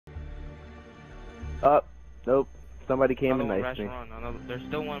Up. Nope. Somebody came in nice me. There's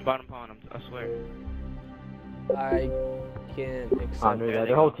still one bottom pawn, I swear. I can't accept oh, dude,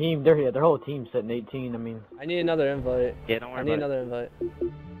 their whole team, their whole team sitting 18. I mean, I need another invite. Yeah, don't worry. I need another invite.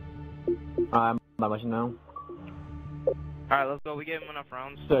 I'm not much now. Alright, let's go. We gave him enough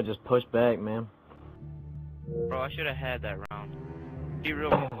rounds. So just push back, man. Bro, I should have had that round. He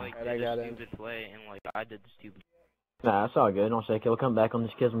really like I did got the it. stupid play, and like I did the stupid. Nah, it's all good. Don't shake it. We'll come back on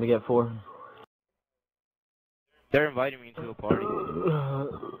these kids when we get 4. They're inviting me to a party.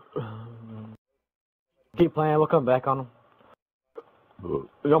 Keep playing. We'll come back on them.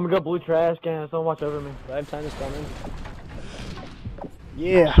 I'm gonna go blue trash can. Someone watch over me. Do I have time to stun in?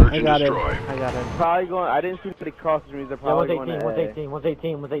 Yeah, I got it. I got it. Probably going. I didn't see the crosses me. They're probably going to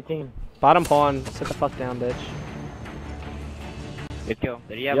 118. Bottom pawn. Sit the fuck down, bitch. Good kill.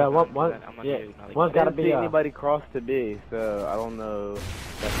 Did he Yeah, one's gotta be. Anybody cross to B, so I don't know.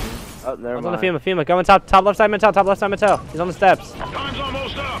 Oh, never mind. On the FEMA. Go on top left side Mattel. Top left side Mattel. He's on the steps. Time's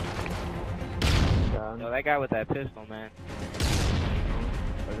almost up. Yo, that guy with that pistol, man.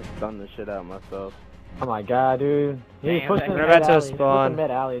 I just stunned the shit out of myself. Oh my god, dude. He's pushing mid alley. Spawn.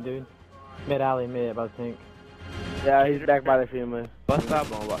 Mid alley, dude. Mid alley, I think. Yeah, he's back by the FEMA. Bust up.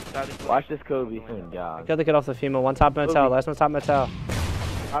 Watch this Kobe. Oh god. Killed the kid off the FEMA. One top Mattel. Last one top Mattel.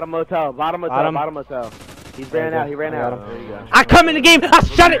 Bottom motel. Bottom motel. He ran out. There you go. I come in the game. I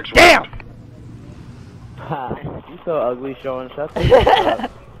shut it down. You so ugly, showing. Shut the fuck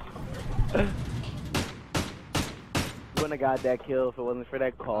up. Wouldn't have got that kill if it wasn't for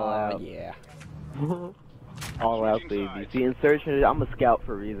that call out. Yeah. All out, baby. See, in searching, I'm a scout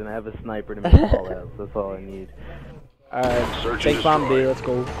for a reason. I have a sniper to make call outs. That's all I need. Alright, take bomb B. Let's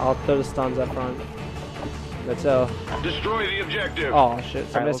go. I'll throw the stuns up front. Let's Destroy the objective. Oh shit!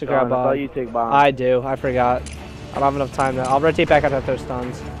 So I missed a grab bomb. I thought you take bomb. I do. I forgot. I don't have enough time now. I'll rotate back after I throw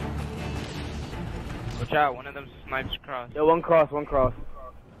stuns. Watch out! One of them snipes cross. Yo, one cross.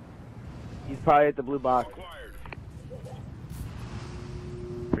 He's probably at the blue box.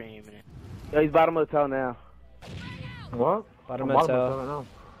 Yo, he's bottom motel now. What? Bottom motel.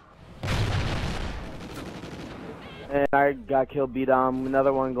 And I got killed, beat on.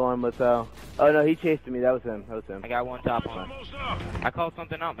 Another one going motel. Oh no, he chased me. That was him. I got one top on. I called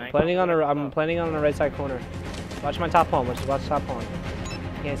something out, man. I'm planning on the right side corner. Watch my top pawn. Watch top pawn.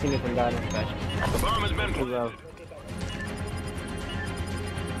 You can't see me from diving. The bomb has been planted.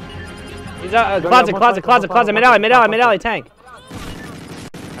 He's out. Closet. Mid alley. Tank.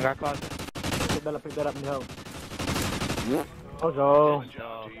 I got closet. Pick that up, no. Oh no.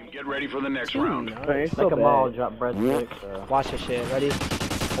 Get ready for the next round. It's like a mall drop breadstick. Watch this shit. Ready?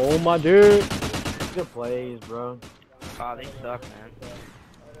 Oh my dude. Good plays, bro. Oh, they suck, man.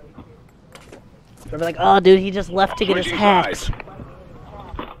 They're like, oh dude, he just left to get his hacks.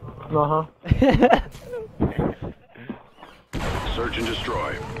 Search and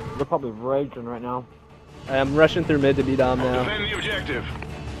destroy. They're probably raging right now. I'm rushing through mid to be down now. Defend the objective.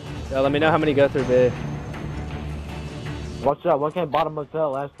 Yeah, let me know how many go through B. Watch out, one came bottom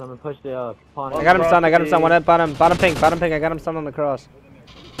motel last time and pushed the pawn. I got him stunned. One at bottom pink. I got him stunned on the cross.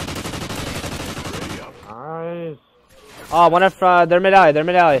 Nice. Oh, one at they're mid alley.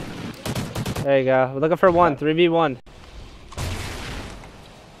 There you go. We're looking for 3v1.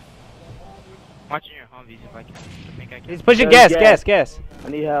 Watching your Humvees if I can. I think I can. He's pushing gas. I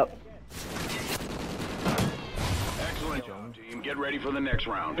need help. Excellent job, team. Get ready for the next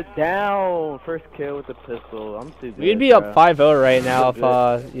round. Get down. First kill with the pistol. I'm too good. We'd be up 5-0 right now if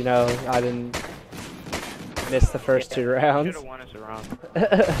you know, I didn't miss the first 2 rounds. Should've won us a round.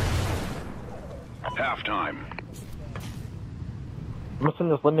 Halftime. I'm gonna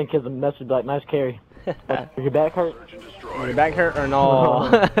send this Lemon Kids a message like, nice carry. Is your back hurt? Your back hurt or no?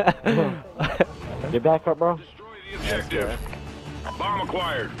 Your back hurt, bro? Destroy the objective. Bomb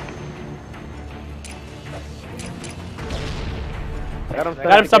acquired. Got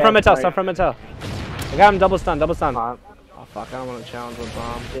him Stop from Mattel. I got him double stun. Oh fuck, I don't want to challenge with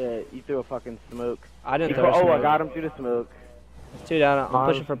bomb. Yeah, you threw a fucking smoke. I didn't throw a smoke. Oh, I got him through the smoke. There's 2 down. I'm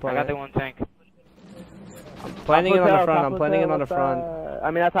pushing for play. I got the one tank. I'm planning it on the front. I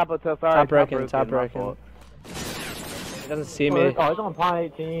mean, that's top hotel. Sorry. Top broken. He doesn't see me. Oh, he's on pawn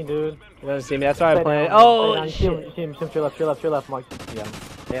 18, dude. He doesn't see me. That's why I play. Oh, shit. You see him, to your left, Mike. Yeah.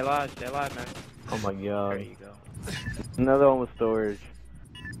 Stay alive, man. Oh my god. There you go. Another one with storage.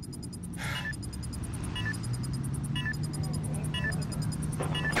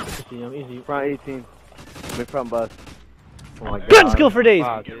 Easy. Front 18. Mid front bus. Oh my god. good skill for days.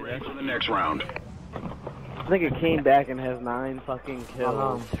 Wow, Get ready for the next round. I think it came back and has 9 fucking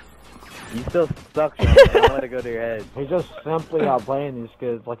kills. You still suck, man. Don't let it go to your head. He's just simply outplaying these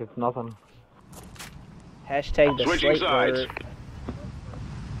kids like it's nothing. Hashtag the Switching slate sides. word.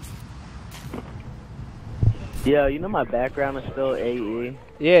 Yeah, you know my background is still AE.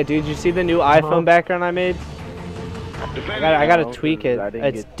 Yeah, dude, you see the new iPhone background I made? I gotta No, tweak it. I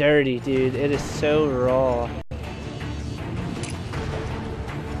didn't It's get- dirty, dude. It is so raw.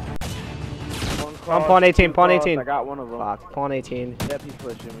 I'm pawn 18, pawn 18. I got one of them. Fuck, pawn 18. Yep, he's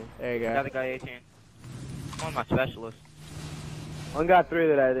pushing me. There you Got go. the guy 18. One of my specialists. One got 3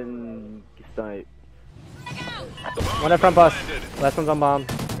 that I didn't snipe. One at front bus. Last one's on bomb.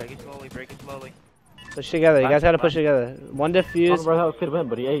 Break it slowly, break it slowly. Push together. You guys gotta push together. One defuse. Brother, could win,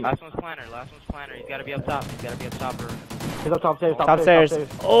 but he ate. Last one's planner, last one's planner. He's gotta be up top. He's gotta be up top. Or... He's up top stairs, Top stairs.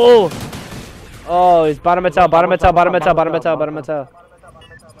 Oh! Oh, he's bottom of tell, bottom of tell, bottom of tell, bottom of tell, bottom of tell.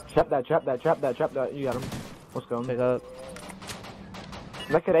 Trap that, trap that, trap that, trap that. You got him. Let's go. Pick up.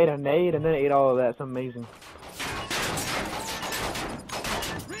 That could ate a nade and then ate all of that. It's amazing.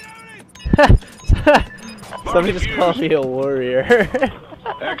 Somebody just called me a warrior.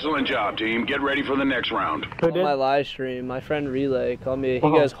 Excellent job, team. Get ready for the next round. Who On my did? live stream, my friend Relay called me. He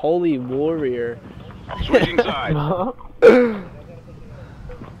goes, "Holy warrior." Switching sides.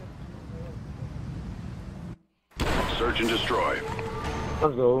 Search and destroy.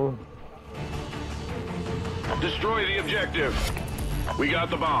 Let's go. Destroy the objective. We got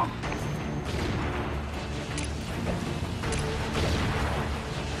the bomb.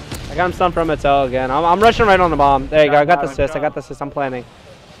 I got him stunned from Mattel again. I'm rushing right on the bomb. There you go. I got the assist. I got the assist. I'm planning.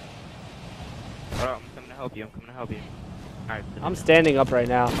 Bro, I'm coming to help you. I'm coming to help you. Alright. I'm standing up right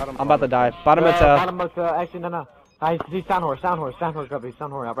now. I'm about to die. Bottom Mattel. Bottom of, actually, no. He's sound horse, Guppy,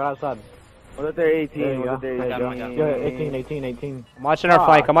 sound horse, right outside. Was it their 18? There you go. Was it their There you go. 18? Yeah, 18. I'm watching our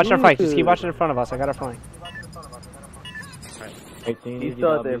flank. I'm watching our flank. Just keep watching in front of us. I got our flank. 18. He's easy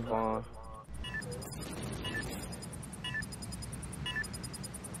still at job, their dude. spawn.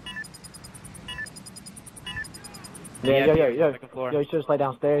 Yeah. Second floor. Yo, you should just lay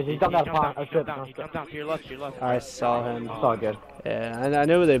downstairs. He's done that upon. He jumped down to your left, to your left. I saw him. It's all good. Yeah, I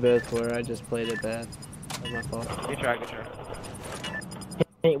knew where they both were. I just played it bad. That was my fault. Good try, good try.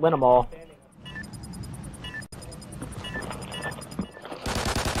 He ain't win them all.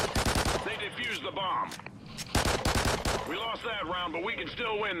 They defused the bomb. We lost that round, but we can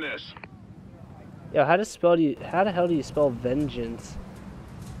still win this. Yo, how the hell do you spell vengeance?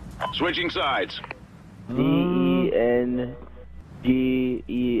 Switching sides.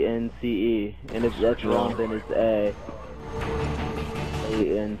 D-E-N-G-E-N-C-E. And if that's wrong, then it's A.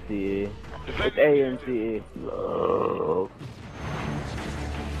 A-N-C-E. It's A-N-C-E.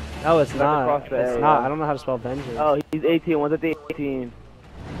 No, it's not. across the It's A, not. yeah. I don't know how to spell vengeance. Oh, he's 18. One's at the 18.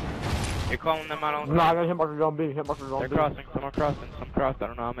 You're calling them out on. No, I got hit marker on B. Hit marker on They're B. crossing. Some are crossing. Some crossed. I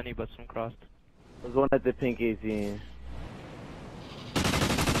don't know how many, but some crossed. There's one at the pink 18.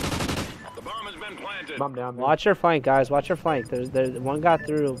 The bomb has been planted. Bomb down. B. Watch your flank, guys. Watch your flank. There's one got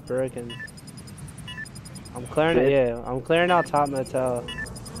through broken. I'm clearing it. Yeah, I'm clearing out top Mattel.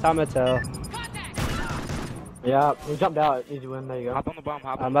 Top Mattel. Yeah, he jumped out. Easy win. There you go. Hop on the bomb.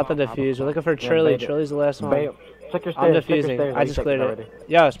 Hop on I'm the about to bomb, hop on defuse. the We're looking for Yeah, Trilly. bait it. Trilly's the last one. Bail. Check your I'm stairs. Check your defusing. stairs. I just checked cleared already. it.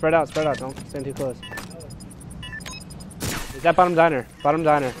 Yo, spread out. Spread out. Don't stand too close. Is that bottom diner? Bottom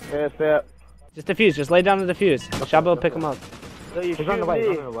diner. Yeah, step. Just defuse. Just lay down the defuse. Shabo will pick him up. So you He's running away. He's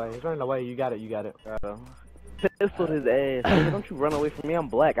me. running away. He's running away. You got it. You got it. Pistol his ass. Nigga, don't you run away from me. I'm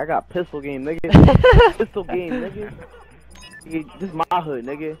black. I got pistol game, nigga. Pistol game, nigga. Nigga, this my hood,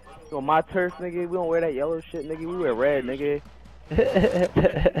 nigga. You on my turf, nigga. We don't wear that yellow shit, nigga. We wear red, nigga.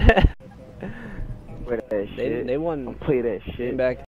 Wear that shit. They won. Play that shit. Back